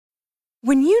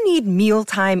When you need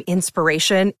mealtime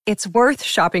inspiration, it's worth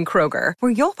shopping Kroger,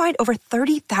 where you'll find over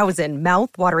 30,000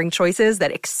 mouth-watering choices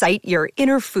that excite your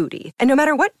inner foodie. And no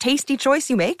matter what tasty choice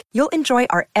you make, you'll enjoy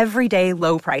our everyday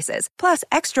low prices, plus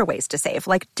extra ways to save,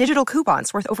 like digital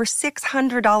coupons worth over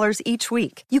 $600 each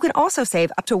week. You can also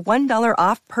save up to $1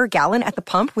 off per gallon at the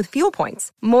pump with fuel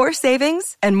points. More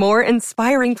savings and more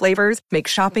inspiring flavors make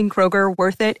shopping Kroger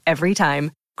worth it every time.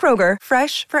 Kroger,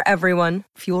 fresh for everyone.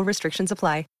 Fuel restrictions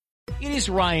apply. It is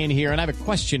Ryan here, and I have a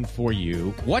question for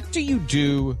you. What do you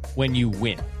do when you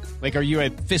win? Like, are you a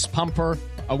fist pumper,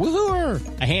 a woo-hooer,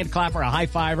 a hand clapper, a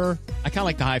high-fiver? I kind of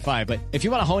like the high-five, but if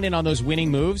you want to hone in on those winning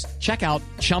moves, check out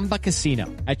Chumba Casino.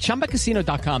 At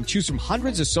ChumbaCasino.com, choose from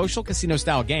hundreds of social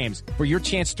casino-style games for your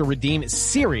chance to redeem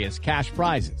serious cash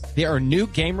prizes. There are new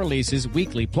game releases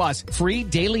weekly, plus free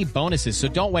daily bonuses, so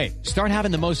don't wait. Start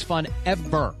having the most fun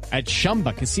ever at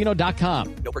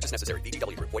ChumbaCasino.com. No purchase necessary.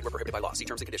 VGW Group. Void where prohibited by law. See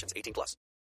terms and conditions. 18+.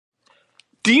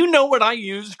 Do you know what I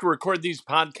use to record these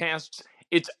podcasts?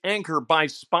 It's Anchor by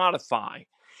Spotify.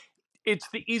 It's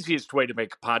the easiest way to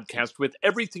make a podcast with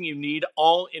everything you need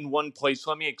all in one place.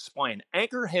 Let me explain.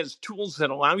 Anchor has tools that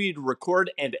allow you to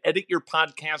record and edit your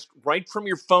podcast right from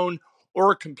your phone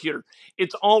or a computer.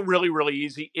 It's all really, really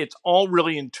easy. It's all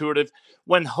really intuitive.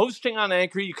 When hosting on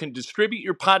Anchor, you can distribute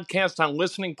your podcast on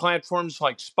listening platforms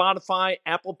like Spotify,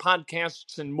 Apple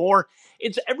Podcasts, and more.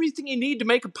 It's everything you need to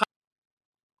make a podcast.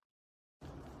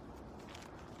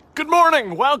 Good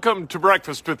morning. Welcome to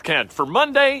Breakfast with Kent for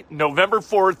Monday, November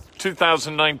 4th,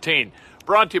 2019.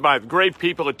 Brought to you by the great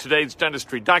people at Today's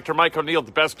Dentistry. Dr. Mike O'Neill,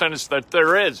 the best dentist that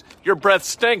there is. Your breath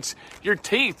stinks. Your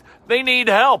teeth, they need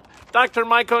help. Dr.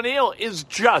 Mike O'Neill is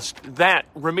just that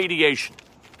remediation.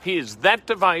 He is that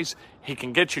device. He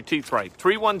can get your teeth right.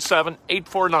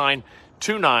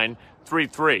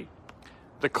 317-849-2933.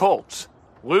 The Colts.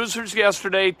 Losers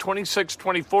yesterday,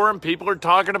 26-24, and people are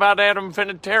talking about Adam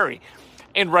Vinatieri.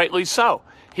 And rightly so.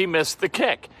 He missed the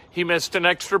kick. He missed an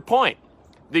extra point.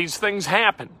 These things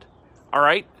happened. All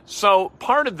right? So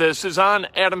part of this is on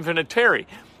Adam Vinatieri.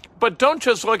 But don't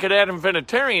just look at Adam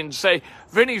Vinatieri and say,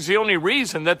 Vinny's the only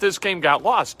reason that this game got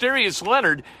lost. Darius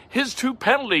Leonard, his two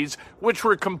penalties, which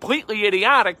were completely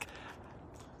idiotic,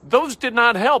 those did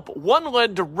not help. One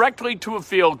led directly to a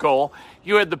field goal.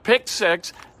 You had the pick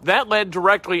six. That led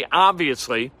directly,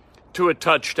 obviously, to a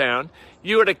touchdown.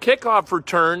 You had a kickoff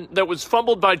return that was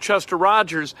fumbled by Chester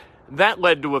Rogers. That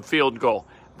led to a field goal.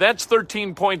 That's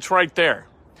 13 points right there.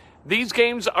 These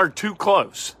games are too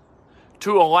close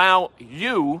to allow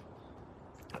you,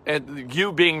 and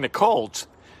you being the Colts,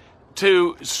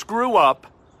 to screw up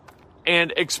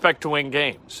and expect to win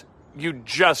games. You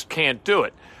just can't do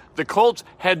it. The Colts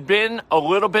had been a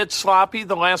little bit sloppy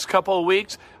the last couple of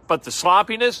weeks, but the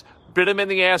sloppiness bit them in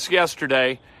the ass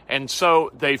yesterday. And so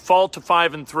they fall to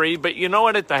 5-3. But you know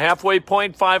what? At the halfway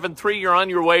point, 5-3, you're on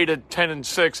your way to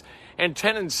 10-6. And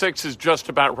 10-6 is just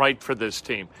about right for this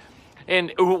team.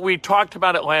 And we talked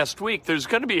about it last week. There's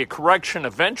going to be a correction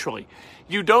eventually.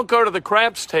 You don't go to the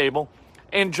craps table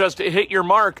and just hit your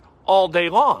mark all day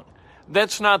long.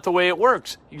 That's not the way it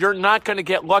works. You're not going to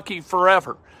get lucky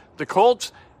forever. The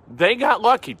Colts, they got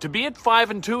lucky. To be at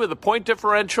 5-2 with a point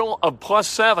differential of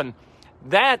 +7,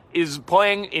 that is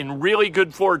playing in really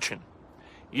good fortune.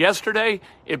 Yesterday,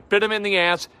 it bit him in the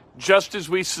ass, just as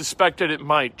we suspected it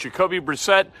might. Jacoby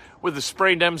Brissett with a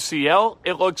sprained MCL,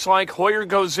 it looks like. Hoyer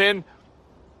goes in.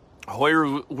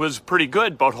 Hoyer was pretty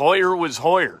good, but Hoyer was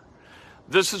Hoyer.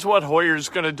 This is what Hoyer's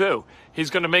going to do. He's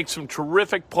going to make some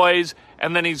terrific plays,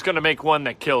 and then he's going to make one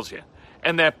that kills you.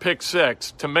 And that pick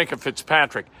six to Minkah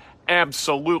Fitzpatrick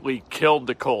absolutely killed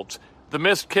the Colts. The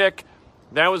missed kick,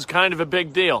 that was kind of a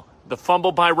big deal. The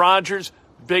fumble by Rodgers,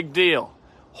 big deal.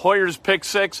 Hoyer's pick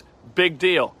six, big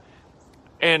deal.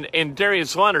 And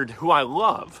Darius Leonard, who I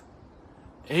love,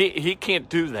 he can't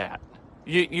do that.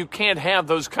 You can't have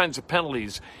those kinds of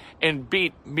penalties and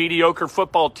beat mediocre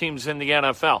football teams in the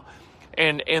NFL.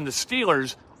 And the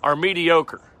Steelers are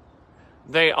mediocre.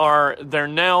 They're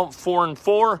now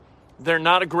 4-4. They're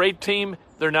not a great team.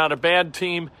 They're not a bad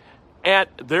team.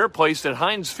 At their place at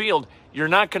Heinz Field, you're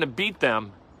not going to beat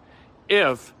them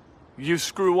if you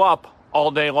screw up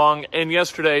all day long. And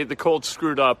yesterday, the Colts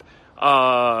screwed up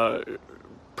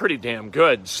pretty damn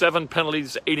good. 7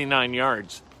 penalties, 89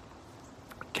 yards.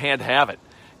 Can't have it.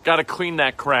 Got to clean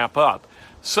that crap up.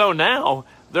 So now,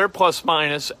 their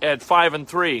plus-minus at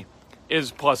 5-3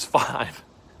 is +5.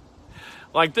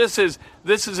 Like, this is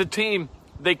a team,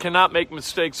 they cannot make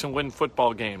mistakes and win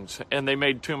football games. And they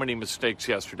made too many mistakes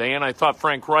yesterday. And I thought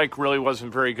Frank Reich really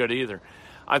wasn't very good either.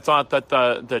 I thought that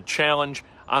the challenge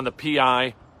on the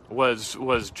PI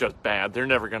was just bad. They're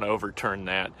never going to overturn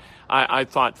that. I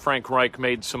thought Frank Reich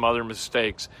made some other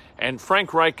mistakes, and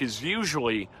Frank Reich is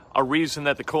usually a reason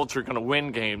that the Colts are going to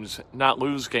win games, not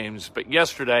lose games. But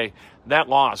yesterday, that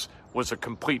loss was a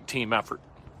complete team effort,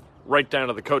 right down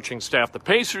to the coaching staff. The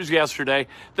Pacers yesterday,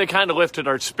 they kind of lifted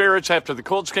our spirits after the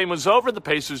Colts game was over. The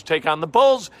Pacers take on the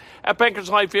Bulls at Bankers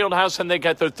Life Fieldhouse, and they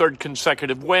get their third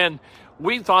consecutive win.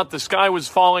 We thought the sky was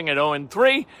falling at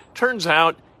 0-3. Turns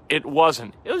out it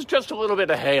wasn't. It was just a little bit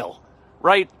of hail,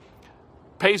 right?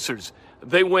 Pacers,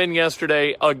 they win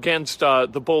yesterday against the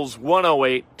Bulls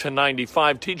 108-95.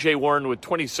 TJ Warren with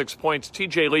 26 points.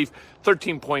 TJ Leaf,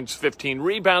 13 points, 15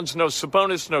 rebounds. No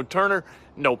Sabonis, no Turner,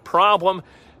 no problem.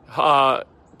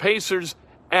 Pacers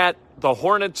at the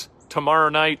Hornets tomorrow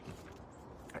night,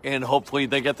 and hopefully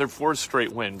they get their fourth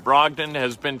straight win. Brogdon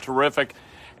has been terrific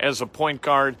as a point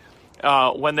guard.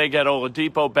 When they get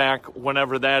Oladipo back,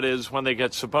 whenever that is, when they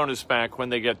get Sabonis back, when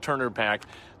they get Turner back,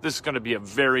 this is going to be a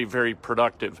very, very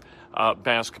productive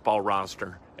basketball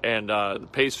roster. And the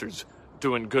Pacers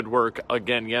doing good work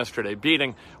again yesterday,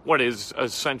 beating what is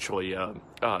essentially, I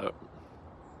don't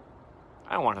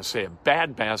want to say a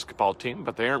bad basketball team,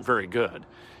 but they aren't very good.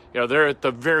 They're at the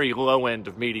very low end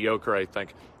of mediocre, I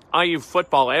think. IU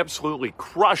football absolutely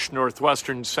crushed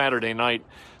Northwestern Saturday night,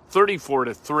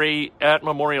 34-3 at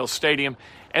Memorial Stadium.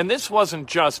 And this wasn't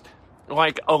just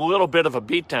like a little bit of a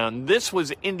beatdown. This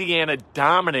was Indiana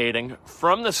dominating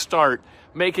from the start,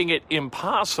 making it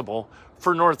impossible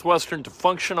for Northwestern to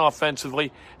function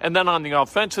offensively. And then on the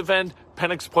offensive end,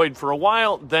 Penix played for a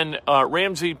while, then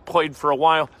Ramsey played for a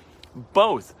while.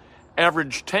 Both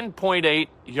averaged 10.8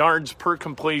 yards per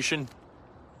completion.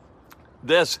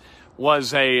 This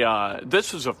was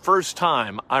a first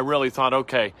time I really thought,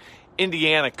 okay,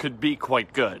 Indiana could be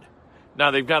quite good.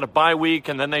 Now they've got a bye week,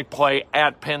 and then they play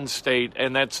at Penn State,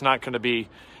 and that's not going to be,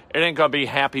 it ain't going to be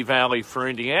Happy Valley for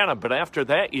Indiana. But after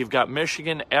that, you've got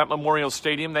Michigan at Memorial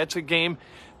Stadium. That's a game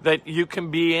that you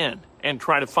can be in and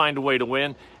try to find a way to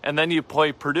win. And then you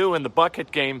play Purdue in the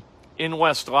bucket game in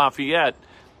West Lafayette.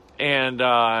 And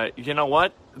you know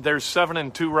what? They're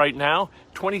 7-2 right now.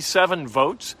 27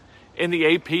 votes in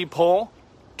the AP poll.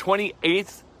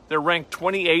 28th. They're ranked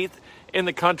 28th in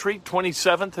the country.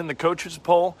 27th in the coaches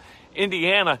poll.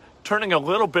 Indiana turning a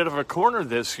little bit of a corner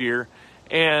this year.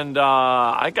 And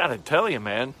I got to tell you,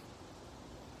 man,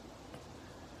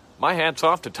 my hat's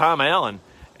off to Tom Allen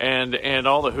and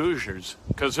all the Hoosiers,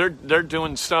 because they're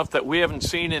doing stuff that we haven't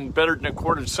seen in better than a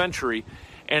quarter century,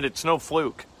 and it's no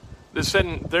fluke.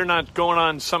 They're not going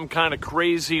on some kind of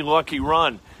crazy lucky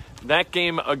run. That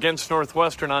game against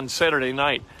Northwestern on Saturday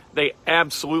night, they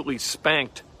absolutely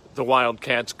spanked the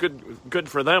Wildcats. Good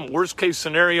for them. Worst case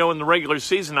scenario in the regular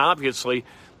season, obviously,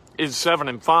 is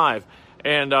 7-5.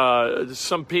 And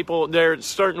some people, they're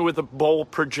starting with the bowl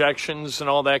projections and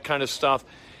all that kind of stuff.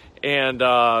 And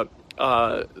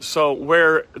so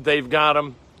where they've got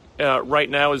them right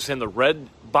now is in the Red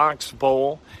Box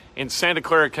Bowl in Santa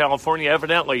Clara, California.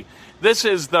 Evidently, this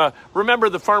is remember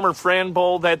the Farmer Fran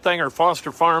Bowl, that thing, or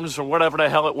Foster Farms, or whatever the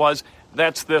hell it was?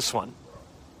 That's this one.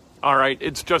 All right,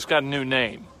 it's just got a new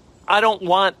name. I don't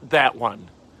want that one.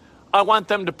 I want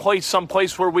them to play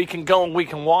someplace where we can go and we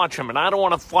can watch them. And I don't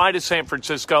want to fly to San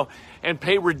Francisco and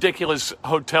pay ridiculous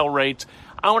hotel rates.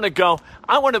 I want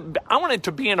it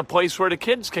to be in a place where the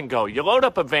kids can go. You load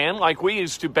up a van like we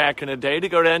used to back in the day to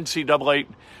go to NCAA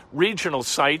regional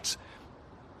sites.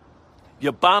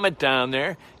 You bomb it down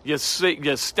there. You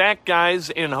stack guys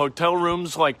in hotel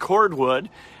rooms like Cordwood,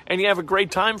 and you have a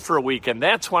great time for a weekend.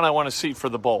 That's what I want to see for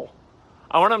the bowl.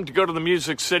 I want them to go to the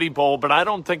Music City Bowl, but I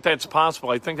don't think that's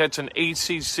possible. I think that's an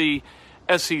ACC-SEC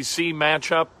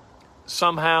matchup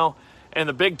somehow, and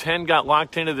the Big Ten got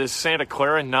locked into this Santa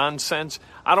Clara nonsense.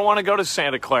 I don't want to go to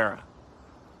Santa Clara.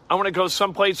 I want to go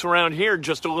someplace around here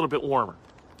just a little bit warmer.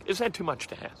 Is that too much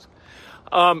to ask?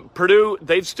 Purdue,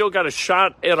 they've still got a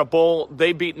shot at a bowl.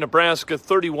 They beat Nebraska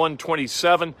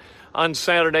 31-27 on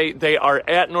Saturday. They are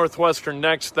at Northwestern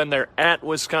next, then they're at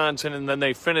Wisconsin, and then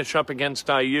they finish up against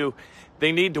IU.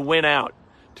 They need to win out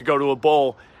to go to a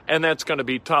bowl, and that's going to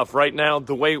be tough. Right now,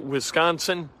 the way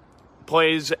Wisconsin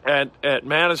plays at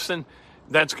Madison,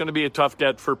 that's going to be a tough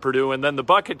get for Purdue. And then the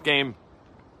bucket game,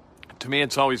 to me,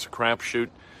 it's always a crapshoot.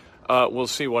 We'll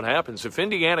see what happens. If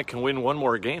Indiana can win one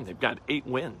more game, they've got 8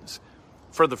 wins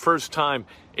for the first time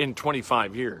in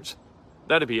 25 years.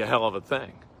 That'd be a hell of a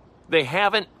thing. They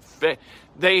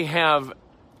have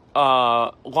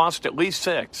lost at least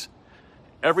 6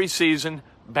 every season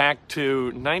back to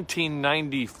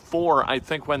 1994, I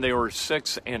think, when they were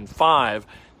 6-5.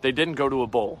 They didn't go to a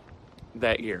bowl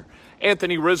that year.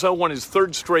 Anthony Rizzo won his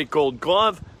 3rd straight Gold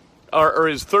Glove. or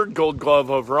his third Gold Glove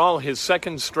overall, his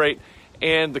second straight,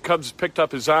 and the Cubs picked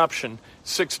up his option,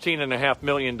 $16.5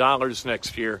 million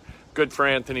next year. Good for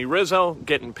Anthony Rizzo,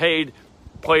 getting paid,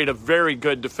 played a very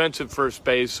good defensive first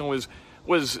base, and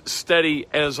was steady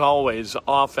as always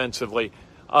offensively.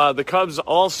 The Cubs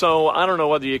also, I don't know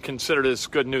whether you consider this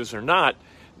good news or not,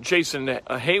 Jason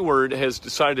Hayward has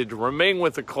decided to remain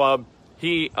with the club.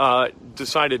 He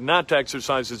decided not to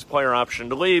exercise his player option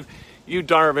to leave. Yu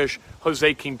Darvish,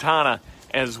 Jose Quintana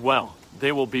as well.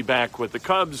 They will be back with the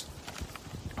Cubs.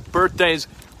 Birthdays,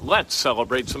 let's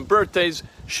celebrate some birthdays.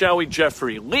 Shall we?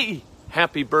 Jeffrey Lee,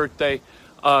 happy birthday.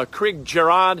 Craig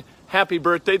Gerard, happy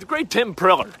birthday. The great Tim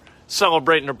Priller,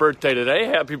 celebrating a birthday today.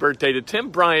 Happy birthday to Tim.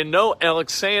 Brian No,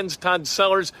 Alex Sands, Todd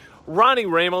Sellers, Ronnie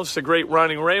Ramos, the great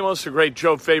Ronnie Ramos, the great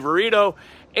Joe Favorito,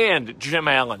 and Jim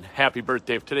Allen. Happy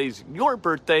birthday. If today's your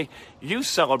birthday, you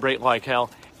celebrate like hell.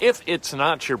 If it's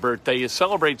not your birthday, you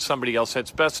celebrate somebody else.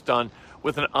 That's best done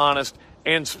with an honest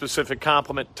and specific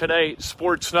compliment. Today,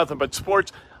 sports, nothing but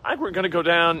sports. I think we're going to go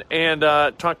down and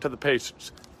talk to the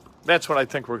Pacers. That's what I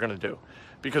think we're going to do.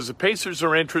 Because the Pacers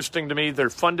are interesting to me.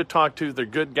 They're fun to talk to. They're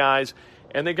good guys.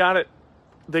 And they got it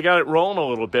rolling a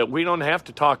little bit. We don't have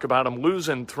to talk about them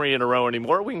losing 3 in a row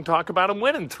anymore. We can talk about them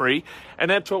winning 3. And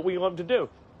that's what we love to do.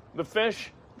 The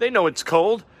Fish, they know it's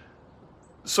cold.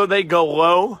 So they go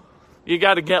low. You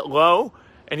got to get low.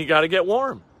 And you got to get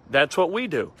warm. That's what we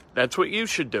do. That's what you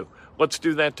should do. Let's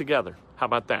do that together. How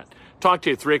about that? Talk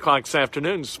to you 3 o'clock this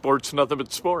afternoon. Sports, nothing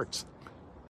but sports.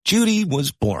 Judy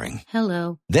was boring.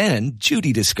 Hello. Then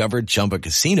Judy discovered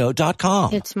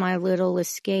ChumbaCasino.com. It's my little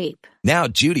escape. Now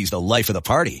Judy's the life of the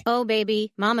party. Oh,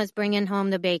 baby, mama's bringing home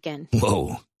the bacon.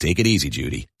 Whoa, take it easy,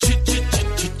 Judy.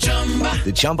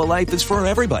 The Chumba life is for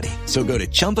everybody. So go to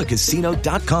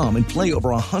ChumbaCasino.com and play over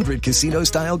 100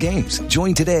 casino-style games.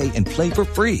 Join today and play for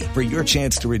free for your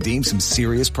chance to redeem some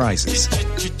serious prizes.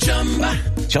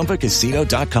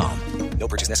 ChumbaCasino.com. No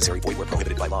purchase necessary. Void where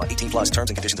prohibited by law. 18 plus terms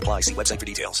and conditions apply. See website for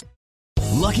details.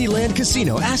 Lucky Land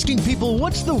Casino, asking people,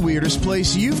 what's the weirdest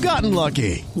place you've gotten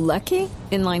lucky? Lucky?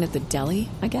 In line at the deli,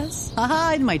 I guess?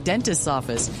 Aha, in my dentist's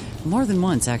office. More than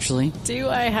once, actually. Do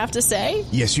I have to say?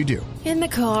 Yes, you do. In the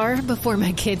car before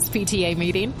my kids' PTA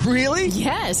meeting. Really?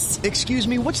 Yes. Excuse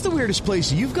me, what's the weirdest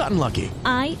place you've gotten lucky?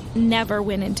 I never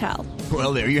win and tell.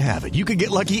 Well, there you have it. You can get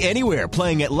lucky anywhere,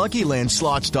 playing at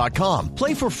LuckyLandSlots.com.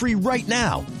 Play for free right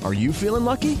now. Are you feeling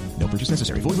lucky? No purchase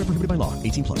necessary. Void where prohibited by law.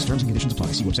 18 plus. Terms and conditions apply.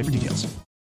 See website for details.